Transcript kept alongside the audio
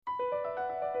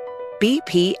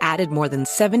BP added more than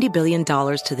 $70 billion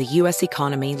to the U.S.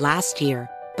 economy last year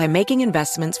by making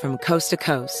investments from coast to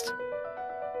coast.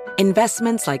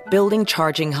 Investments like building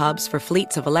charging hubs for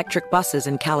fleets of electric buses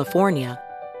in California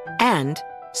and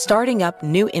starting up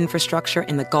new infrastructure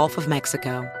in the Gulf of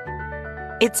Mexico.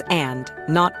 It's and,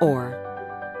 not or.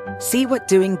 See what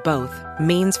doing both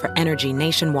means for energy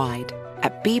nationwide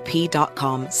at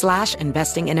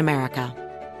bp.com/investing in America.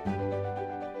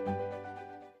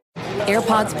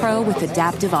 AirPods Pro with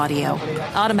adaptive audio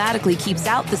automatically keeps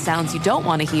out the sounds you don't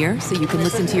want to hear so you can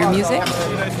listen to your music,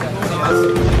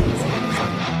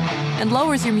 and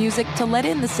lowers your music to let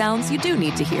in the sounds you do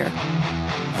need to hear.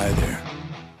 Hi there.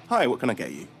 Hi, what can I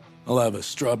get you? I'll have a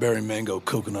strawberry mango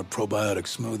coconut probiotic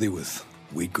smoothie with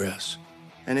wheatgrass.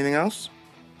 Anything else?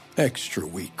 Extra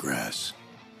wheatgrass.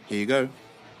 Here you go.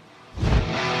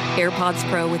 AirPods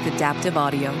Pro with adaptive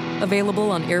audio.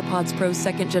 Available on AirPods Pro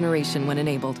 2nd generation when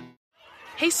enabled.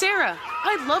 Hey Sarah,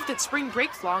 I loved that spring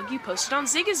break vlog you posted on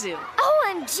Zigazoo.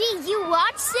 OMG, you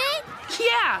watched it?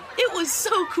 Yeah, it was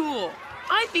so cool.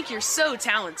 I think you're so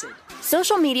talented.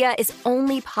 Social media is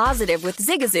only positive with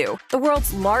Zigazoo, the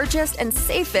world's largest and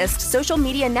safest social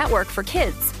media network for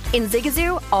kids. In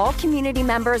Zigazoo, all community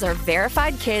members are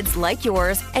verified kids like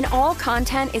yours, and all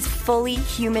content is fully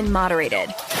human moderated.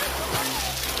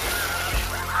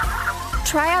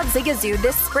 Try out Zigazoo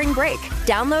this spring break.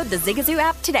 Download the Zigazoo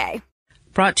app today.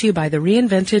 Brought to you by the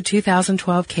reinvented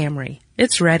 2012 Camry.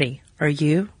 It's ready. Are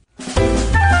you?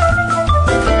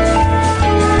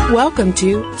 Welcome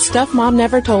to Stuff Mom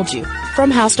Never Told You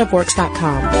from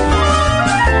HowStuffWorks.com.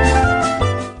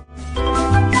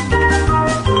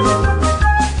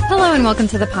 Hello and welcome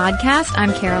to the podcast.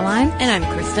 I'm Caroline. And I'm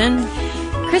Kristen.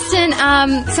 Kristen,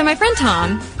 so my friend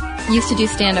Tom used to do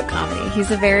stand-up comedy.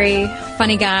 He's a very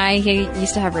funny guy. He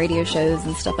used to have radio shows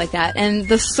and stuff like that. And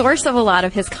the source of a lot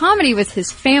of his comedy was his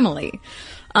family.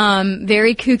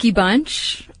 Very kooky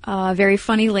bunch, very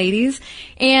funny ladies.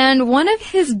 And one of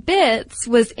his bits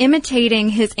was imitating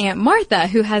his Aunt Martha,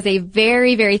 who has a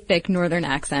very, very thick northern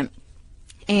accent.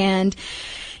 And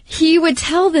he would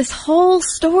tell this whole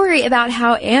story about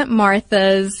how Aunt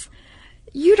Martha's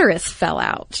uterus fell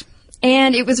out.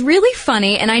 And it was really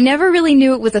funny, and I never really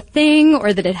knew it was a thing,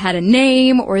 or that it had a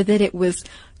name, or that it was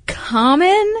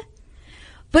common.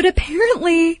 But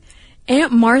apparently,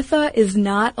 Aunt Martha is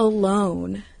not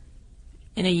alone.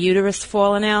 In a uterus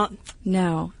falling out?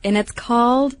 No. And it's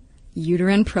called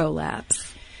uterine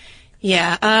prolapse.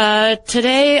 Yeah.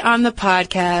 Today on the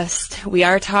podcast, we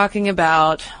are talking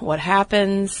about what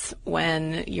happens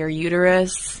when your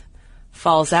uterus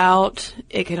falls out.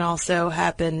 It can also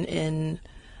happen in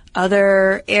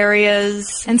other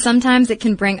areas. And sometimes it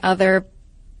can bring other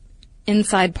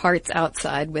inside parts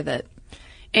outside with it.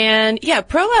 And yeah,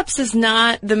 prolapse is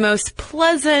not the most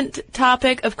pleasant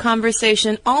topic of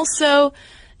conversation. Also,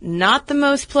 not the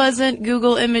most pleasant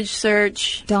Google image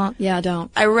search. Don't.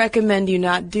 I recommend you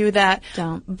not do that.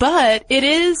 Don't. But it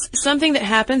is something that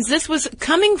happens. This was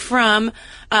coming from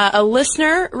a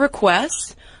listener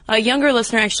request. A younger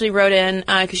listener actually wrote in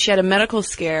because she had a medical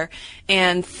scare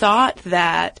and thought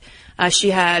that she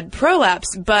had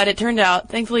prolapse, but it turned out,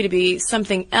 thankfully, to be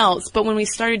something else. But when we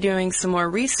started doing some more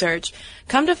research,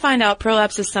 come to find out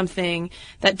prolapse is something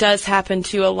that does happen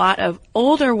to a lot of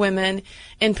older women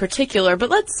in particular. But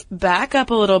let's back up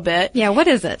a little bit. Yeah, what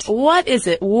is it? What is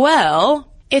it? Well,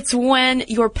 it's when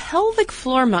your pelvic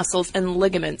floor muscles and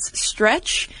ligaments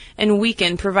stretch and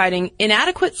weaken, providing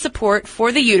inadequate support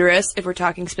for the uterus, if we're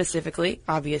talking specifically,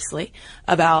 obviously,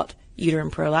 about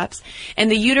uterine prolapse. And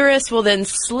the uterus will then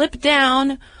slip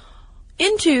down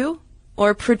into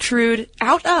or protrude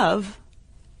out of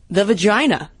the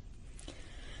vagina.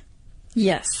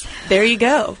 Yes. There you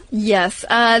go. Yes.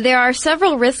 There are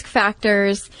several risk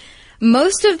factors.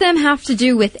 Most of them have to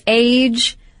do with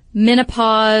age,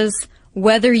 menopause,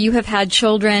 whether you have had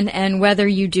children, and whether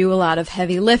you do a lot of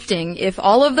heavy lifting. If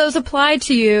all of those apply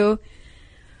to you,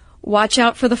 watch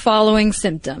out for the following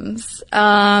symptoms.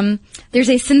 There's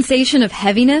a sensation of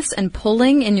heaviness and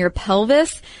pulling in your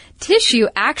pelvis, tissue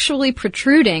actually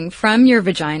protruding from your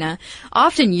vagina.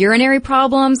 Often urinary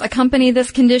problems accompany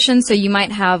this condition, so you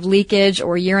might have leakage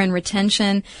or urine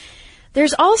retention.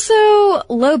 There's also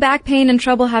low back pain and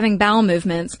trouble having bowel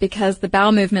movements, because the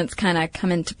bowel movements kind of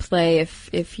come into play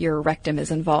if your rectum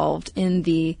is involved in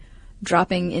the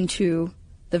dropping into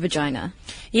the vagina.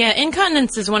 Yeah,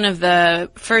 incontinence is one of the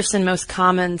first and most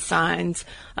common signs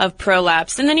of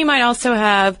prolapse. And then you might also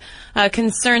have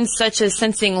concerns such as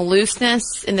sensing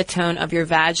looseness in the tone of your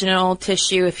vaginal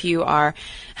tissue if you are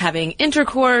having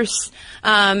intercourse,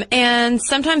 and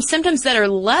sometimes symptoms that are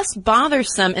less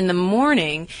bothersome in the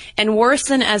morning and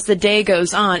worsen as the day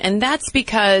goes on. And that's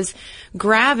because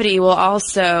gravity will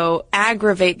also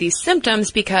aggravate these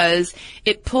symptoms because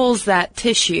it pulls that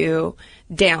tissue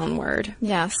downward.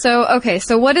 Yeah. So, okay.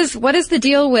 So what is the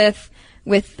deal with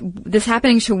this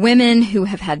happening to women who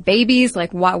have had babies?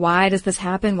 Like, why does this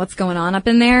happen? What's going on up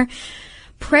in there?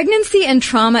 Pregnancy and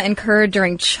trauma incurred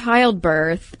during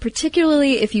childbirth,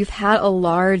 particularly if you've had a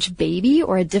large baby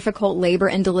or a difficult labor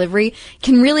and delivery,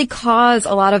 can really cause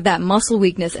a lot of that muscle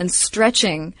weakness and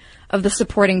stretching of the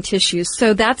supporting tissues.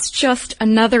 So that's just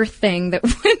another thing that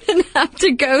women have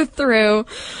to go through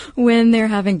when they're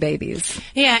having babies.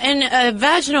 Yeah, and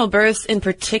vaginal births in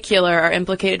particular are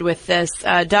implicated with this.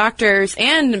 Doctors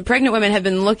and pregnant women have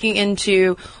been looking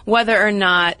into whether or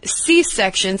not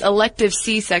C-sections, elective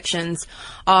C-sections,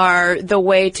 are the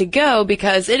way to go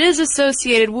because it is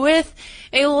associated with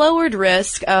a lowered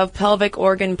risk of pelvic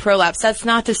organ prolapse. That's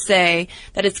not to say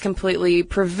that it's completely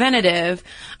preventative,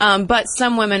 but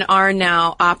some women are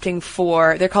now opting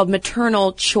for, they're called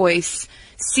maternal choice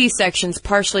C-sections,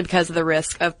 partially because of the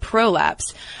risk of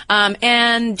prolapse.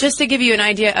 And just to give you an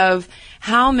idea of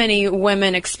how many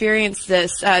women experience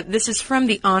this, this is from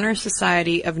the Honor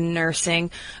Society of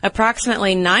Nursing.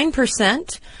 Approximately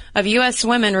 9% of U.S.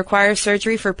 women require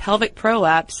surgery for pelvic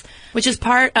prolapse, which is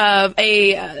part of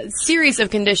a series of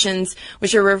conditions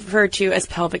which are referred to as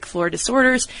pelvic floor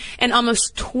disorders. And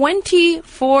almost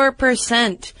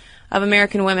 24% of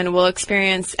American women will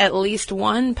experience at least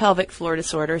one pelvic floor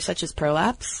disorder, such as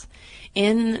prolapse,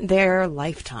 in their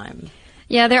lifetime.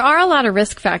 Yeah, there are a lot of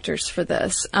risk factors for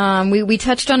this. We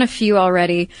touched on a few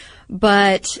already,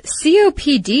 but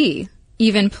COPD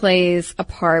even plays a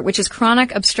part, which is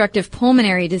chronic obstructive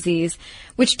pulmonary disease,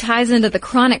 which ties into the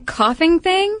chronic coughing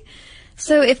thing.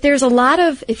 So if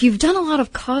you've done a lot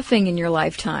of coughing in your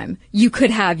lifetime, you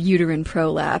could have uterine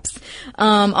prolapse.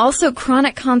 Also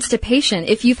chronic constipation.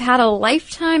 If you've had a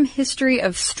lifetime history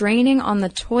of straining on the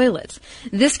toilet,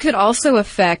 this could also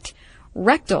affect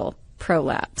rectal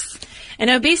prolapse. And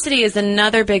obesity is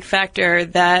another big factor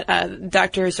that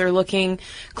doctors are looking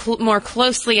more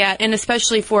closely at, and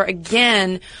especially for,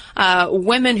 again,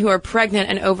 women who are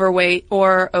pregnant and overweight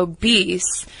or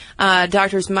obese.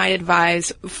 Doctors might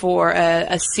advise for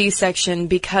a C-section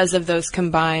because of those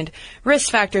combined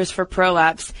risk factors for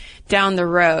prolapse down the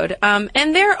road.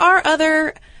 And there are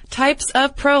other types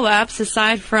of prolapse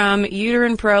aside from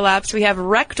uterine prolapse. We have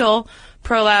rectal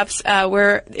prolapse,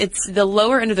 where it's the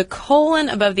lower end of the colon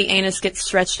above the anus gets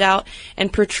stretched out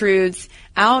and protrudes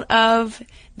out of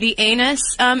the anus.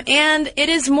 And it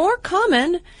is more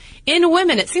common in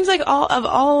women. It seems like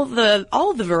all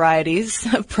the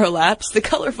varieties of prolapse, the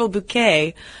colorful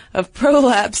bouquet of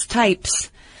prolapse types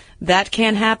that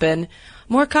can happen,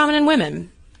 more common in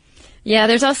women. Yeah,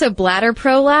 there's also bladder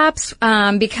prolapse,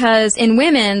 because in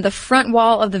women, the front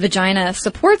wall of the vagina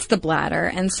supports the bladder,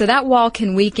 and so that wall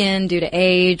can weaken due to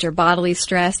age or bodily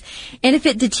stress. And if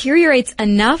it deteriorates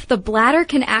enough, the bladder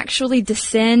can actually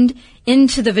descend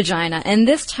into the vagina, and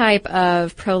this type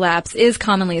of prolapse is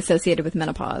commonly associated with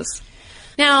menopause.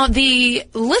 Now, the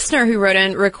listener who wrote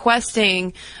in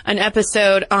requesting an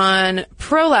episode on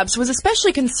prolapse was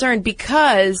especially concerned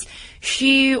because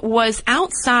she was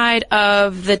outside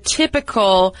of the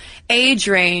typical age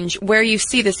range where you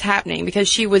see this happening, because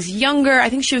she was younger. I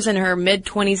think she was in her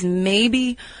mid-20s,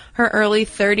 maybe her early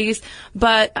 30s.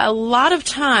 But a lot of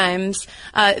times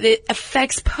it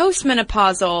affects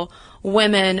postmenopausal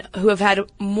women who have had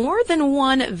more than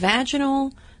one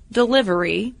vaginal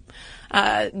delivery,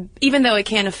 even though it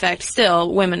can affect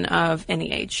still women of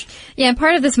any age. Yeah, and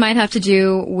part of this might have to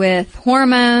do with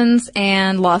hormones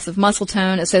and loss of muscle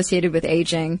tone associated with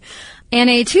aging. And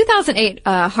a 2008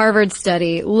 Harvard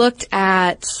study looked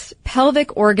at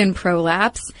pelvic organ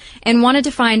prolapse and wanted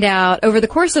to find out over the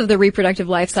course of the reproductive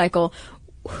life cycle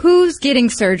who's getting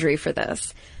surgery for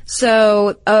this.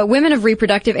 So women of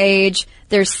reproductive age,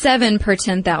 there's 7 per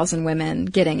 10,000 women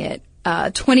getting it.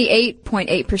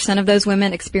 28.8% of those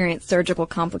women experience surgical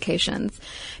complications.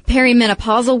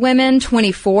 Perimenopausal women,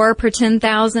 24 per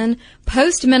 10,000.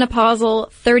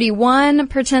 Postmenopausal, 31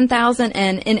 per 10,000.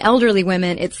 And in elderly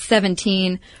women, it's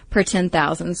 17 per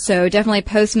 10,000. So definitely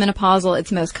postmenopausal,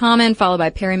 it's most common, followed by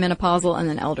perimenopausal, and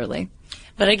then elderly.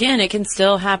 But again, it can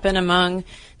still happen among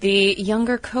the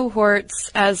younger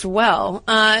cohorts as well.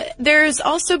 There's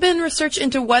also been research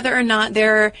into whether or not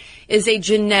there is a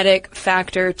genetic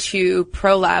factor to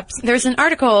prolapse. There's an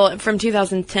article from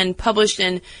 2010 published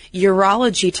in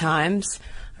Urology Times,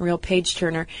 a real page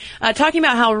turner, talking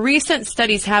about how recent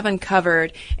studies have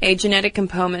uncovered a genetic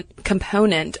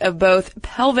component of both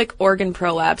pelvic organ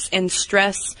prolapse and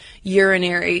stress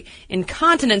urinary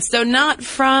incontinence, though not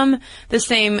from the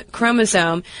same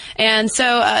chromosome. And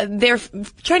so they're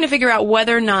trying to figure out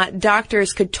whether or not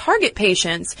doctors could target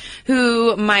patients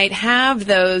who might have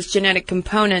those genetic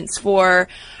components for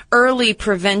early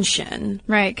prevention.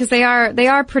 Right, because they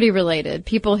are pretty related.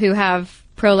 People who have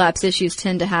prolapse issues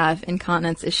tend to have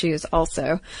incontinence issues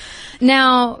also.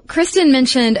 Now, Kristen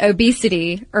mentioned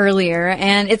obesity earlier,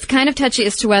 and it's kind of touchy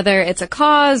as to whether it's a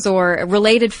cause or a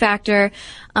related factor.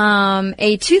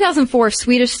 A 2004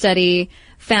 Swedish study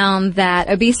found that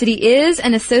obesity is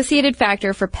an associated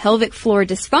factor for pelvic floor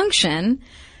dysfunction,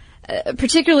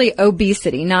 particularly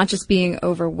obesity, not just being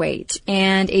overweight.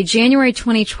 And a January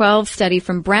 2012 study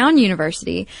from Brown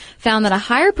University found that a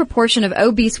higher proportion of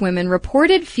obese women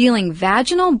reported feeling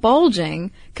vaginal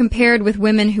bulging compared with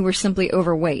women who were simply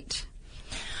overweight.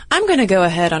 I'm going to go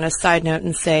ahead on a side note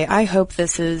and say I hope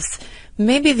this is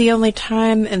maybe the only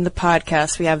time in the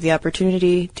podcast we have the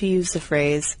opportunity to use the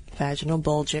phrase vaginal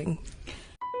bulging.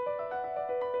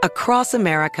 Across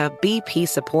America, BP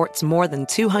supports more than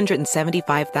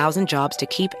 275,000 jobs to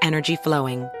keep energy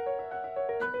flowing.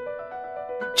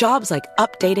 Jobs like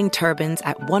updating turbines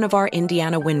at one of our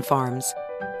Indiana wind farms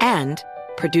and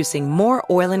producing more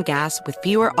oil and gas with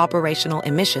fewer operational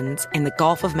emissions in the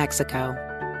Gulf of Mexico.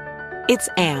 It's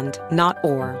and, not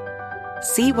or.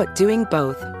 See what doing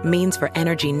both means for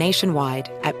energy nationwide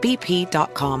at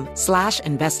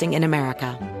bp.com/investing in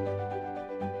America.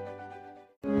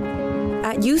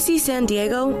 At UC San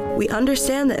Diego, we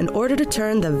understand that in order to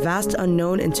turn the vast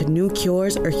unknown into new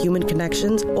cures or human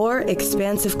connections or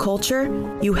expansive culture,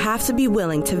 you have to be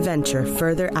willing to venture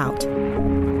further out.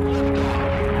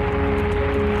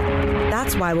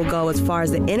 That's why we'll go as far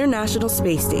as the International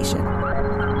Space Station,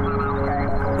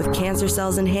 with cancer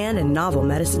cells in hand and novel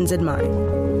medicines in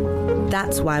mind.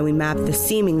 That's why we map the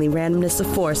seemingly randomness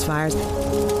of forest fires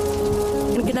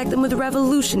and connect them with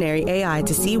revolutionary AI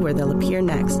to see where they'll appear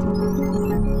next.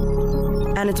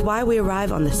 And it's why we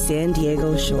arrive on the San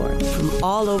Diego shore from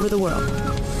all over the world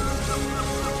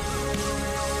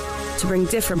to bring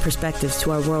different perspectives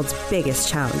to our world's biggest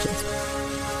challenges.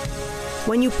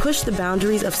 When you push the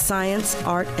boundaries of science,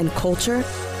 art, and culture,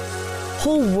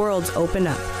 whole worlds open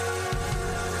up.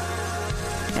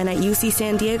 And at UC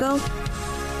San Diego,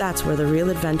 that's where the real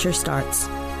adventure starts.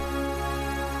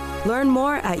 Learn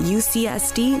more at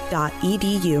ucsd.edu.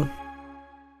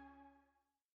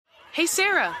 Hey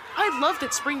Sarah, I love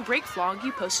that spring break vlog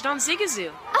you posted on Zigazoo.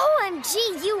 OMG,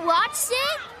 you watched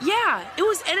it? Yeah, it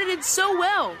was edited so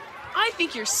well. I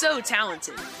think you're so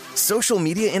talented. Social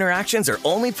media interactions are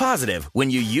only positive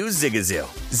when you use Zigazoo.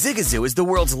 Zigazoo is the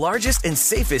world's largest and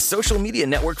safest social media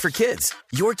network for kids.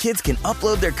 Your kids can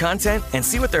upload their content and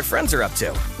see what their friends are up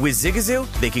to. With Zigazoo,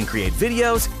 they can create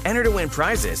videos, enter to win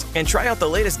prizes, and try out the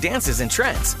latest dances and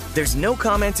trends. There's no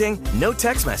commenting, no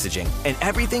text messaging, and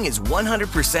everything is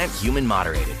 100% human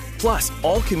moderated. Plus,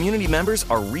 all community members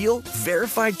are real,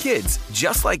 verified kids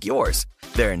just like yours.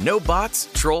 There are no bots,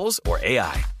 trolls, or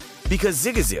AI. Because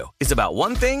Zigazoo is about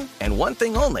one thing and one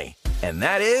thing only, and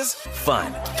that is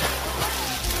fun.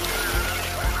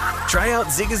 Try out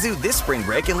Zigazoo this spring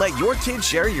break and let your kids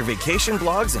share your vacation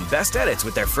blogs and best edits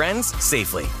with their friends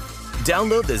safely.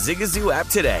 Download the Zigazoo app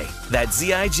today. That's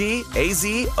Zigazoo.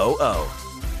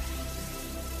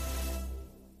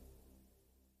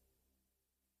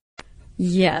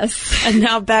 Yes. And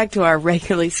now back to our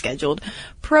regularly scheduled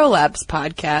Prolapse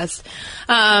podcast.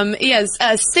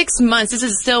 6 months, this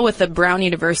is still with the Brown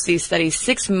University study,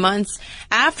 6 months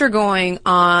after going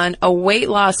on a weight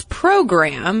loss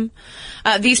program,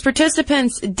 these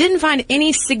participants didn't find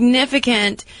any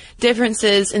significant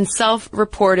differences in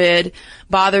self-reported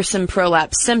bothersome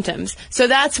prolapse symptoms. So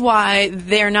that's why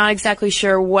they're not exactly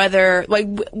sure whether,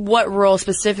 what role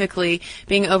specifically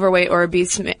being overweight or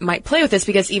obese might play with this,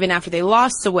 because even after they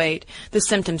lost the weight, the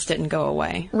symptoms didn't go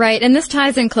away. Right, and this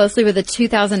ties in closely with a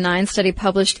 2009 study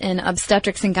published in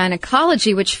Obstetrics and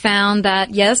Gynecology, which found that,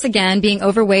 yes, again, being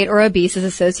overweight or obese is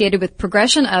associated with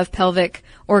progression of pelvic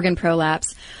organ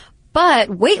prolapse. But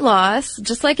weight loss,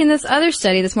 just like in this other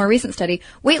study, this more recent study,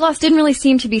 weight loss didn't really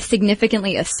seem to be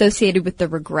significantly associated with the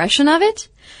regression of it.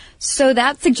 So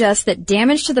that suggests that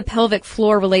damage to the pelvic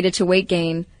floor related to weight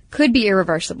gain could be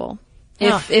irreversible.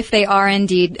 if they are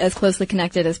indeed as closely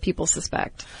connected as people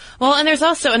suspect. Well, and there's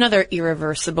also another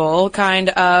irreversible kind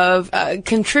of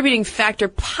contributing factor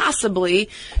possibly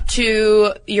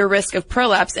to your risk of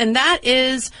prolapse, and that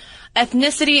is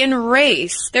ethnicity and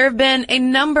race. There have been a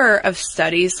number of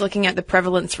studies looking at the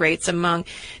prevalence rates among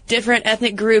different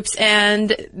ethnic groups,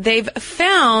 and they've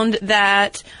found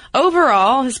that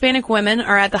overall Hispanic women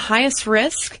are at the highest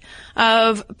risk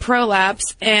of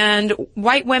prolapse, and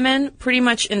white women pretty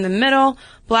much in the middle.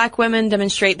 Black women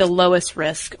demonstrate the lowest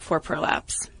risk for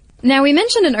prolapse. Now, we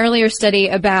mentioned an earlier study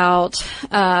about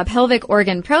pelvic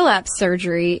organ prolapse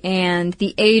surgery and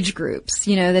the age groups,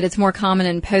 that it's more common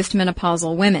in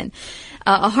postmenopausal women.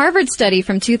 A Harvard study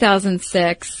from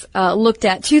 2006 looked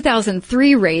at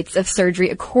 2003 rates of surgery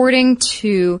according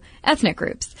to ethnic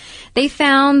groups. They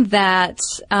found that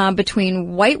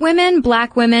between white women,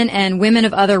 black women, and women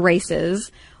of other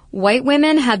races, white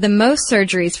women had the most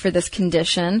surgeries for this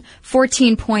condition,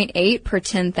 14.8 per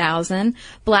 10,000.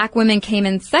 Black women came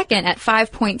in second at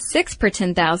 5.6 per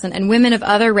 10,000, and women of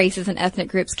other races and ethnic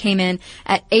groups came in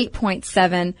at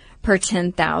 8.7 per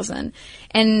 10,000.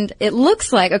 And it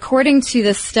looks like, according to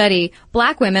this study,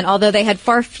 black women, although they had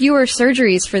far fewer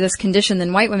surgeries for this condition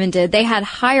than white women did, they had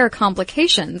higher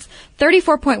complications.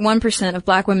 34.1% of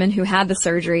black women who had the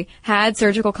surgery had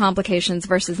surgical complications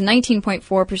versus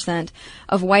 19.4%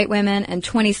 of white women and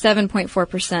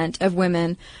 27.4% of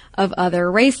women of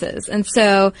other races. And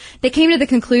so they came to the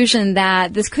conclusion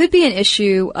that this could be an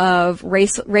issue of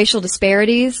racial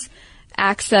disparities,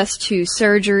 access to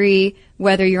surgery,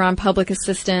 whether you're on public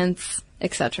assistance,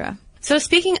 etc. So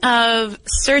speaking of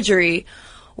surgery,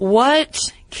 what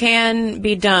can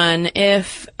be done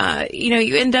if,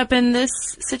 you end up in this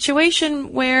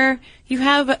situation where you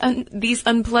have these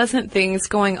unpleasant things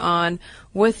going on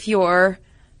with your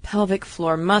pelvic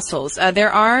floor muscles?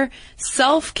 There are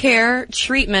self-care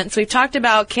treatments. We've talked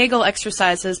about Kegel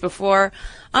exercises before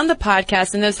on the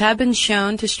podcast, and those have been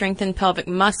shown to strengthen pelvic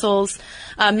muscles.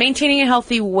 Maintaining a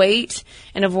healthy weight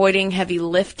and avoiding heavy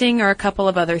lifting are a couple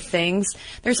of other things.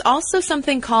 There's also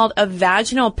something called a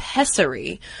vaginal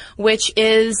pessary, which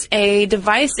is a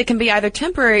device that can be either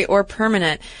temporary or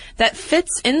permanent that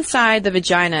fits inside the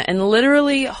vagina and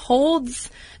literally holds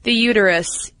the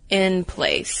uterus in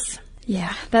place.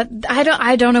 Yeah,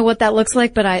 I don't know what that looks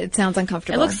like, but it sounds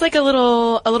uncomfortable. It looks like a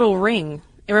little ring.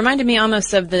 It reminded me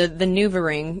almost of the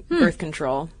NuvaRing birth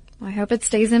control. I hope it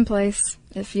stays in place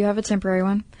if you have a temporary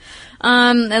one.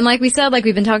 And like we said, like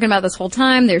we've been talking about this whole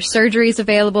time, there's surgeries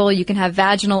available. You can have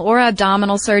vaginal or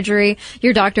abdominal surgery.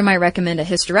 Your doctor might recommend a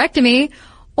hysterectomy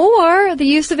or the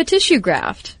use of a tissue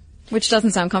graft, which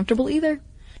doesn't sound comfortable either.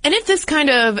 And if this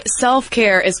kind of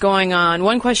self-care is going on,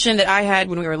 one question that I had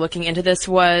when we were looking into this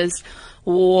was,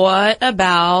 what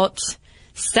about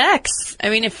sex?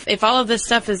 I mean, if all of this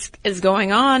stuff is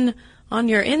going on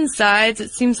your insides,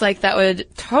 it seems like that would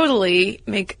totally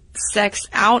make sex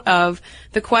out of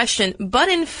the question. But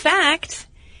in fact,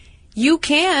 you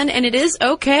can, and it is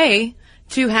okay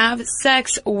to have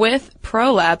sex with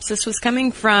prolapse. This was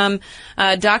coming from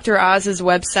Dr. Oz's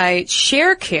website,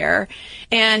 ShareCare,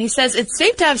 and he says it's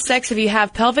safe to have sex if you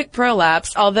have pelvic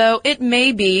prolapse, although it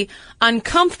may be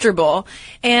uncomfortable.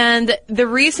 And the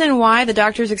reason why the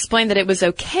doctors explained that it was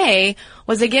okay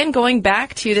was, again, going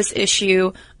back to this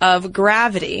issue of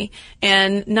gravity.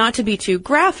 And not to be too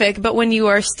graphic, but when you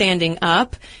are standing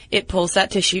up, it pulls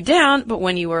that tissue down, but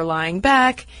when you are lying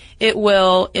back, it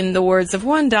will, in the words of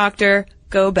one doctor,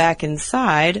 go back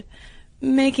inside,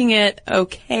 making it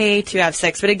okay to have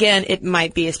sex. But again, it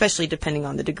might be, especially depending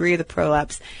on the degree of the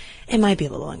prolapse, it might be a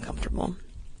little uncomfortable.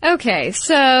 Okay,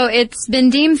 so it's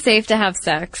been deemed safe to have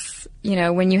sex,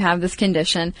 when you have this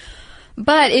condition.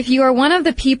 But if you are one of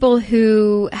the people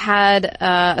who had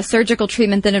a surgical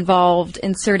treatment that involved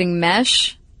inserting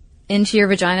mesh into your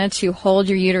vagina to hold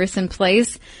your uterus in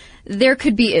place, there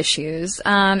could be issues.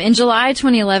 In July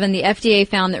 2011, the FDA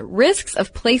found that risks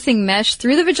of placing mesh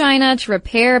through the vagina to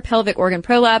repair pelvic organ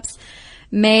prolapse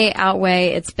may outweigh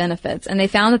its benefits. And they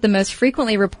found that the most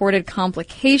frequently reported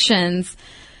complications,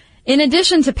 in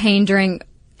addition to pain during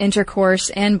intercourse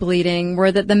and bleeding,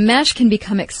 were that the mesh can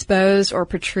become exposed or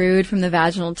protrude from the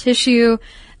vaginal tissue.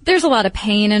 There's a lot of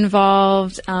pain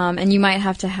involved, and you might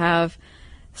have to have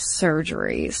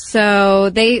surgery. So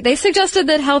they suggested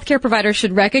that healthcare providers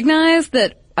should recognize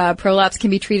that prolapse can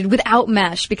be treated without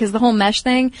mesh, because the whole mesh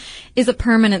thing is a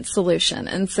permanent solution.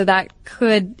 And so that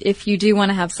could, if you do want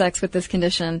to have sex with this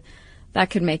condition, that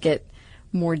could make it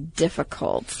more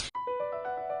difficult.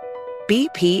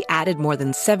 BP added more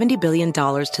than $70 billion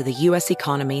to the U.S.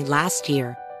 economy last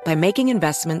year by making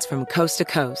investments from coast to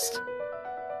coast.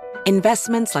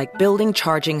 investments like building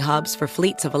charging hubs for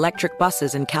fleets of electric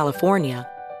buses in California,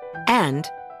 and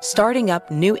starting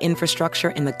up new infrastructure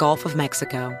in the Gulf of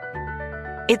Mexico.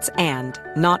 It's and,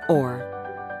 not or.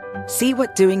 See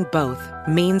what doing both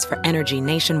means for energy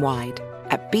nationwide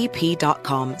at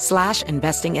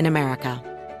bp.com/investing in America.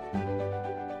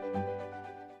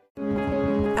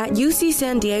 At UC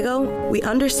San Diego, we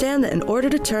understand that in order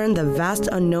to turn the vast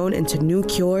unknown into new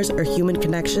cures or human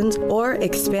connections or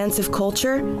expansive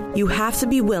culture, you have to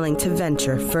be willing to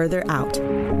venture further out.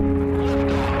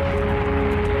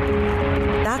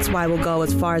 That's why we'll go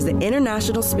as far as the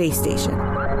International Space Station,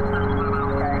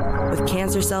 with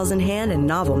cancer cells in hand and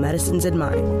novel medicines in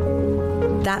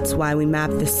mind. That's why we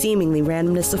map the seemingly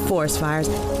randomness of forest fires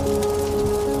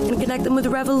and connect them with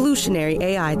revolutionary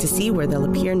AI to see where they'll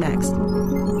appear next.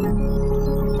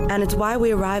 And it's why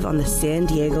we arrive on the San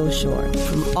Diego shore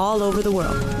from all over the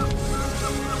world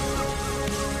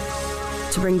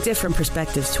to bring different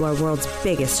perspectives to our world's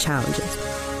biggest challenges.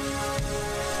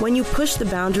 When you push the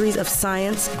boundaries of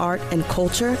science, art, and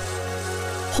culture,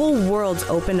 whole worlds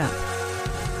open up.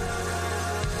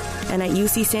 And at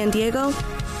UC San Diego,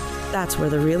 that's where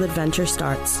the real adventure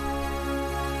starts.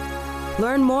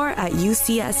 Learn more at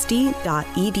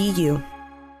ucsd.edu.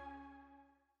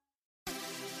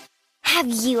 Have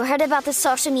you heard about the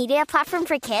social media platform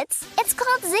for kids? It's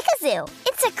called Zigazoo.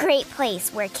 It's a great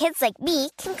place where kids like me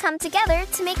can come together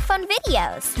to make fun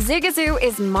videos. Zigazoo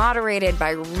is moderated by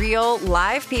real,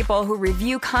 live people who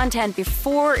review content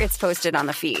before it's posted on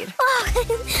the feed. Oh,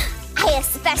 I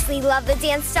especially love the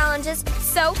dance challenges.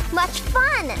 So much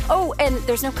fun. Oh, and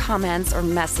there's no comments or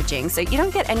messaging, so you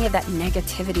don't get any of that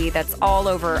negativity that's all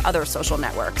over other social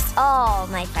networks. Oh,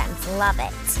 my friends love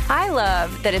it. I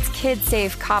love that it's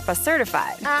kid-safe COPPA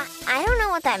certified. I don't know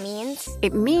what that means.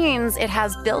 It means it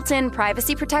has built-in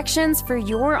privacy protections for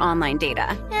your online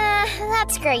data.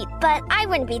 That's great, but I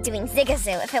wouldn't be doing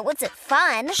Zigazoo if it wasn't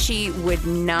fun. She would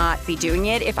not be doing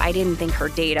it if I didn't think her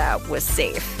data was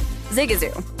safe.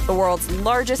 Zigazoo, the world's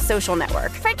largest social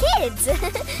network. For kids.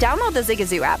 Download the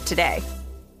Zigazoo app today.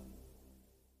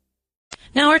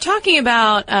 Now we're talking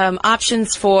about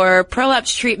options for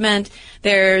prolapse treatment.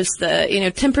 There's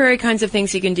the temporary kinds of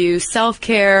things you can do,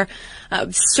 self-care,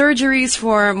 surgeries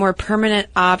for more permanent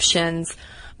options.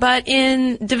 But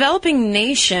in developing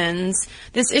nations,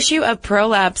 this issue of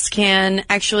prolapse can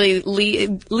actually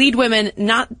lead women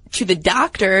not to the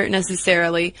doctor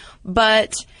necessarily,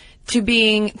 but to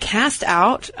being cast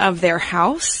out of their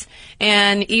house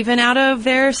and even out of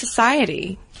their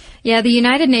society. Yeah, the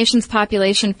United Nations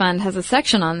Population Fund has a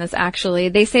section on this, actually.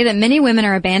 They say that many women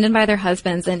are abandoned by their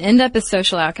husbands and end up as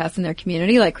social outcasts in their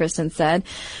community, like Kristen said,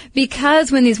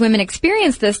 because when these women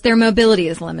experience this, their mobility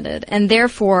is limited, and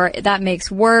therefore that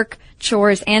makes work,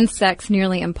 chores, and sex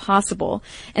nearly impossible.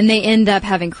 And they end up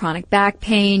having chronic back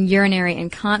pain, urinary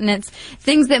incontinence,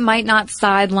 things that might not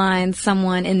sideline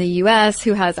someone in the U.S.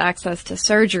 who has access to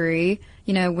surgery,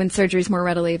 when surgery is more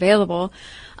readily available.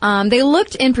 They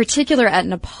looked in particular at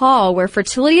Nepal, where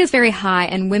fertility is very high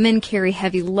and women carry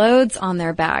heavy loads on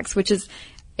their backs, which is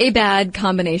a bad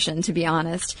combination, to be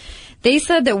honest. They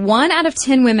said that 1 out of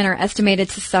 10 women are estimated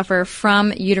to suffer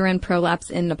from uterine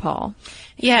prolapse in Nepal.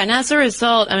 Yeah, and as a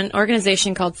result, an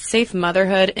organization called Safe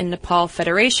Motherhood in Nepal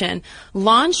Federation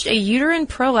launched a Uterine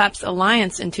Prolapse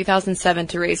Alliance in 2007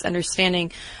 to raise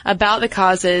understanding about the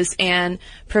causes and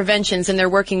preventions, and they're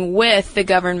working with the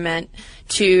government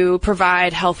to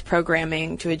provide health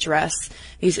programming to address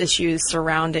these issues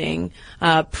surrounding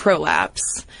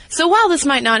prolapse. So while this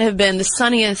might not have been the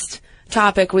sunniest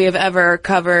topic we have ever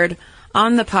covered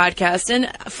on the podcast,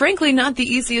 and frankly not the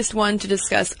easiest one to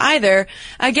discuss either,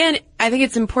 again, I think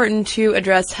it's important to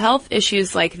address health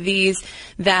issues like these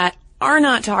that are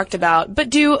not talked about, but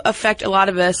do affect a lot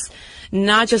of us,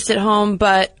 not just at home,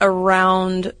 but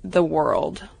around the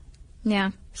world.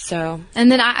 Yeah. So.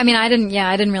 And then, I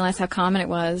didn't realize how common it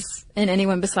was in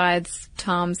anyone besides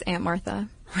Tom's Aunt Martha.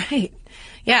 Right.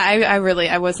 Yeah,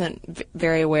 I wasn't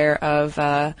very aware of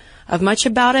much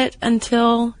about it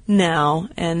until now.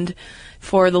 And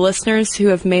for the listeners who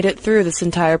have made it through this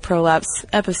entire prolapse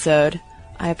episode,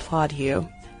 I applaud you.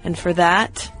 And for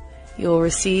that, you'll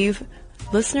receive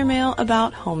listener mail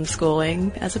about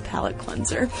homeschooling as a palate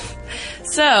cleanser.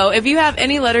 So if you have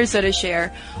any letters to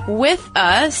share with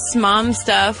us,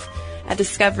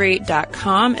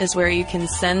 momstuff@discovery.com is where you can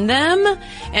send them.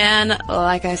 And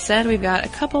like I said, we've got a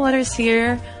couple letters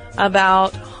here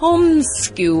about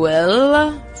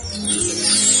homeschool.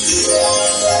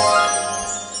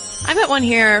 I've got one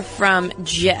here from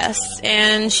Jess,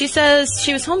 and she says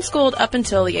she was homeschooled up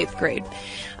until the 8th grade.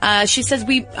 She says,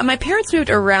 my parents moved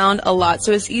around a lot,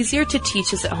 so it was easier to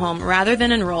teach us at home rather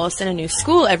than enroll us in a new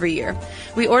school every year.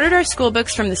 We ordered our school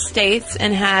books from the States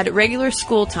and had regular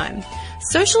school time.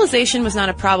 Socialization was not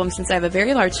a problem since I have a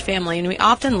very large family and we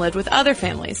often lived with other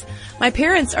families. My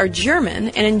parents are German,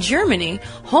 and in Germany,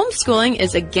 homeschooling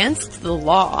is against the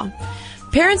law.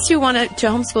 Parents who want to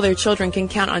homeschool their children can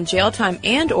count on jail time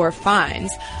and or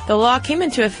fines. The law came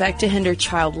into effect to hinder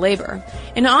child labor.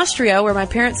 In Austria, where my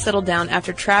parents settled down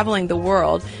after traveling the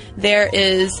world, there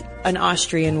is an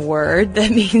Austrian word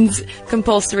that means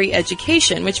compulsory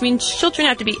education, which means children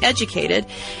have to be educated,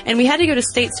 and we had to go to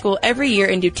state school every year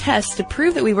and do tests to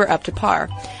prove that we were up to par.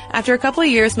 After a couple of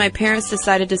years, my parents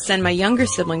decided to send my younger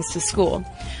siblings to school.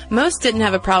 Most didn't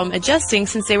have a problem adjusting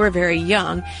since they were very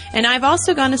young, and I've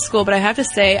also gone to school, but I have to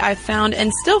say I found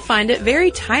and still find it very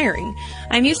tiring.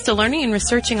 I'm used to learning and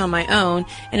researching on my own,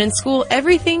 and in school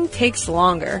everything takes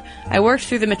longer. I worked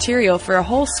through the material for a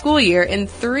whole school year in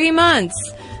 3 months.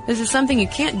 This is something you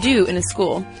can't do in a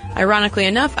school. Ironically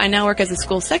enough, I now work as a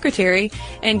school secretary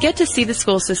and get to see the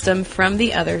school system from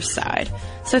the other side.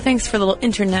 So thanks for the little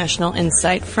international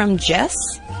insight from Jess.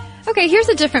 Okay, here's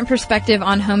a different perspective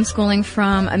on homeschooling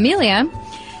from Amelia.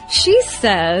 She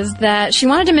says that she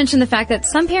wanted to mention the fact that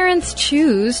some parents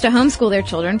choose to homeschool their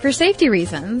children for safety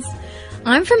reasons.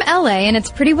 I'm from LA, and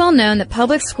it's pretty well known that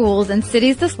public schools in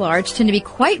cities this large tend to be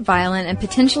quite violent and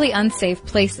potentially unsafe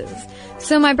places.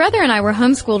 So my brother and I were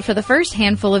homeschooled for the first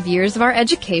handful of years of our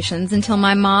educations until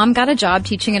my mom got a job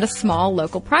teaching at a small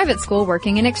local private school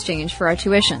working in exchange for our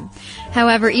tuition.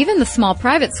 However, even the small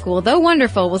private school, though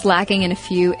wonderful, was lacking in a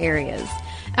few areas.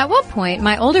 At one point,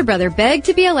 my older brother begged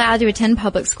to be allowed to attend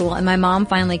public school, and my mom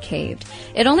finally caved.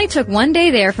 It only took one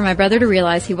day there for my brother to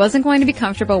realize he wasn't going to be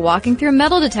comfortable walking through a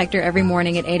metal detector every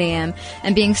morning at 8 a.m.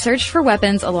 and being searched for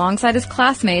weapons alongside his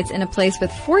classmates in a place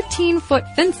with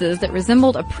 14-foot fences that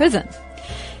resembled a prison.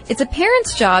 It's a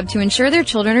parent's job to ensure their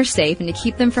children are safe and to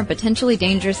keep them from potentially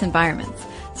dangerous environments.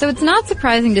 So it's not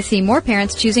surprising to see more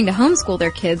parents choosing to homeschool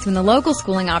their kids when the local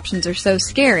schooling options are so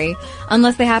scary,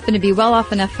 unless they happen to be well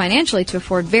off enough financially to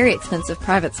afford very expensive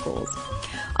private schools.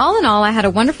 All in all, I had a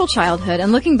wonderful childhood,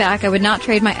 and looking back, I would not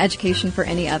trade my education for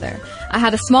any other. I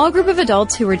had a small group of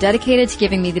adults who were dedicated to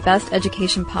giving me the best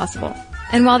education possible.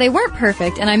 And while they weren't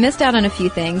perfect, and I missed out on a few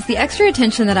things, the extra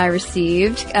attention that I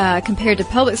received, compared to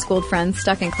public schooled friends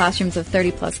stuck in classrooms of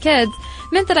 30-plus kids,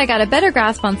 meant that I got a better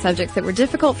grasp on subjects that were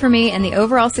difficult for me, and the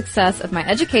overall success of my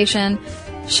education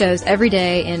shows every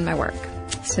day in my work.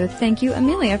 So thank you,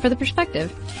 Amelia, for the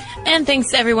perspective. And thanks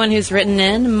to everyone who's written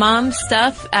in.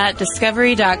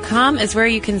 momstuff@discovery.com is where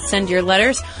you can send your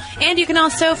letters. And you can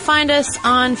also find us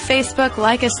on Facebook,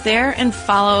 like us there, and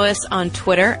follow us on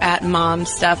Twitter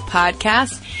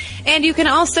 @momstuffpodcast. And you can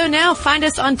also now find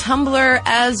us on Tumblr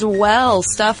as well,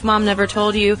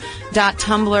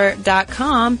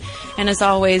 stuffmomnevertoldyou.tumblr.com. And as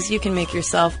always, you can make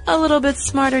yourself a little bit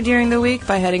smarter during the week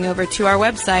by heading over to our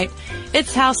website.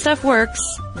 It's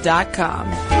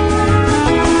howstuffworks.com.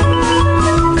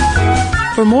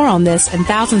 For more on this and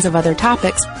thousands of other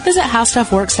topics, visit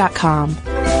howstuffworks.com.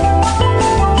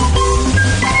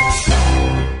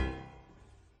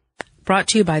 Brought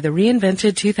to you by the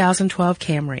reinvented 2012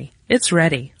 Camry. It's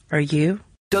ready. Are you?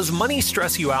 Does money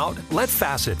stress you out? Let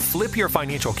Facet flip your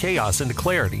financial chaos into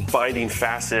clarity. Finding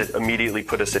Facet immediately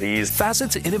put us at ease.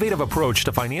 Facet's innovative approach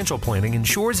to financial planning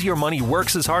ensures your money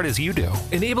works as hard as you do,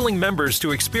 enabling members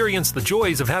to experience the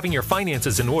joys of having your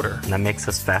finances in order. And that makes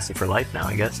us Facet for life now,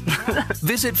 I guess.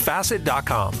 Visit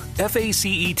Facet.com,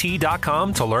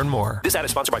 FACET.com to learn more. This ad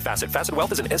is sponsored by Facet. Facet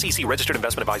Wealth is an SEC registered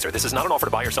investment advisor. This is not an offer to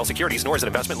buy or sell securities, nor is it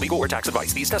investment, legal, or tax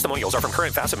advice. These testimonials are from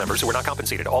current Facet members who are not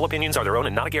compensated. All opinions are their own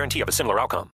and not a guarantee of a similar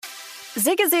outcome.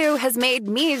 Zigazoo has made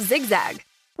me zigzag.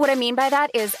 What I mean by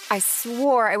that is I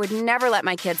swore I would never let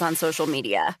my kids on social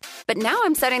media. But now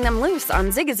I'm setting them loose on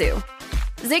Zigazoo.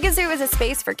 Zigazoo is a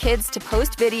space for kids to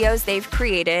post videos they've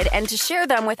created and to share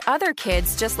them with other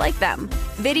kids just like them.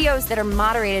 Videos that are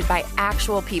moderated by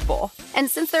actual people. And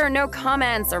since there are no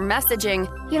comments or messaging,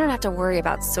 you don't have to worry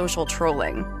about social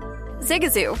trolling.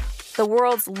 Zigazoo, the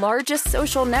world's largest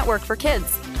social network for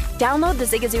kids. Download the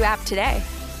Zigazoo app today.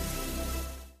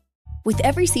 With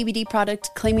every CBD product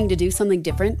claiming to do something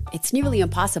different, it's nearly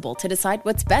impossible to decide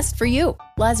what's best for you.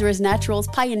 Lazarus Naturals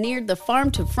pioneered the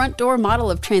farm-to-front-door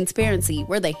model of transparency,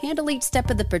 where they handle each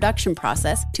step of the production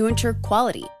process to ensure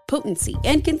quality, potency,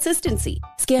 and consistency.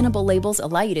 Scannable labels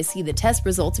allow you to see the test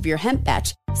results of your hemp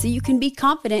batch, so you can be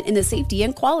confident in the safety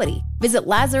and quality. Visit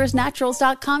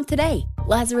LazarusNaturals.com today.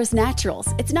 Lazarus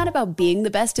Naturals. It's not about being the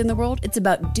best in the world, it's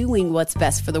about doing what's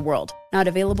best for the world. Not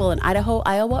available in Idaho,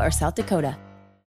 Iowa, or South Dakota.